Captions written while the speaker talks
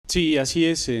Sí, así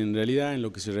es. En realidad, en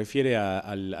lo que se refiere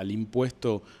al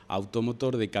impuesto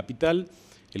automotor de capital,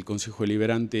 el Consejo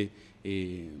Deliberante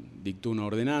dictó una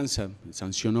ordenanza,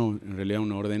 sancionó en realidad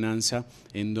una ordenanza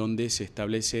en donde se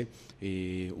establece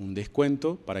un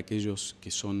descuento para aquellos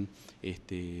que son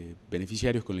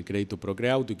beneficiarios con el crédito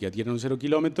PROCREAUTO y que adquieren un 0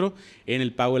 kilómetro en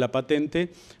el pago de la patente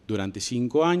durante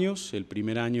 5 años. El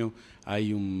primer año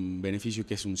hay un beneficio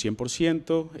que es un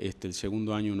 100%, el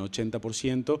segundo año un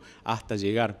 80%, hasta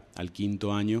llegar al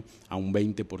quinto año a un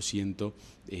 20%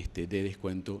 de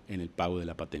descuento en el pago de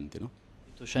la patente, ¿no?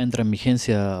 ¿Esto ya entra en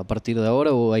vigencia a partir de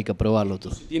ahora o hay que aprobarlo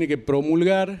todo? Se tiene que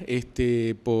promulgar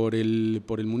por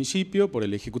el municipio, por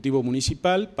el Ejecutivo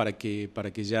Municipal, para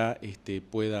que ya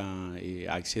pueda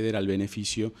acceder al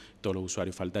beneficio todos los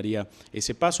usuarios. Faltaría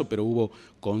ese paso, pero hubo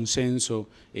consenso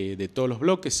de todos los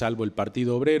bloques, salvo el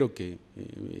Partido Obrero, que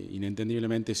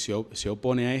inentendiblemente se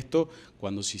opone a esto,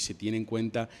 cuando si se tiene en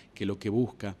cuenta que lo que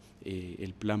busca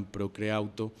el plan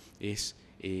PROCREAUTO es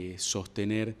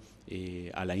sostener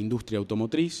a la industria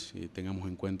automotriz. Tengamos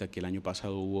en cuenta que el año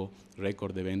pasado hubo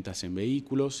récord de ventas en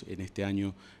vehículos, en este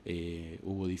año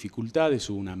hubo dificultades,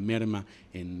 hubo una merma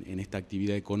en esta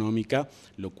actividad económica,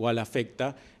 lo cual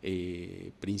afecta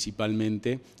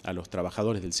principalmente a los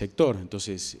trabajadores del sector.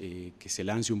 Entonces, que se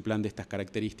lance un plan de estas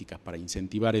características para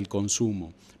incentivar el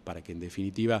consumo, para que en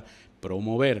definitiva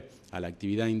promover a la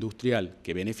actividad industrial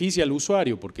que beneficie al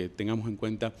usuario, porque tengamos en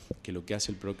cuenta que lo que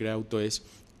hace el PROCREAUTO es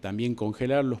también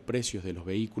congelar los precios de los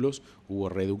vehículos, hubo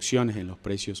reducciones en los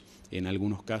precios en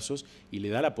algunos casos y le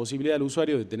da la posibilidad al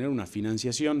usuario de tener una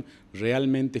financiación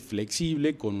realmente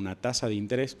flexible con una tasa de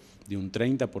interés de un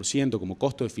 30% como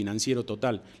costo de financiero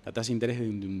total. La tasa de interés es de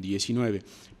un 19%,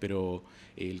 pero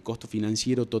el costo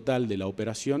financiero total de la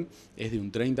operación es de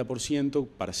un 30%.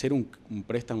 Para hacer un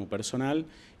préstamo personal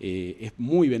es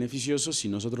muy beneficioso si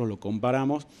nosotros lo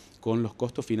comparamos con los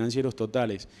costos financieros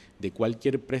totales de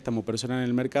cualquier préstamo personal en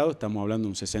el mercado. Estamos hablando de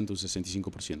un 60 o un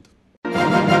 65%.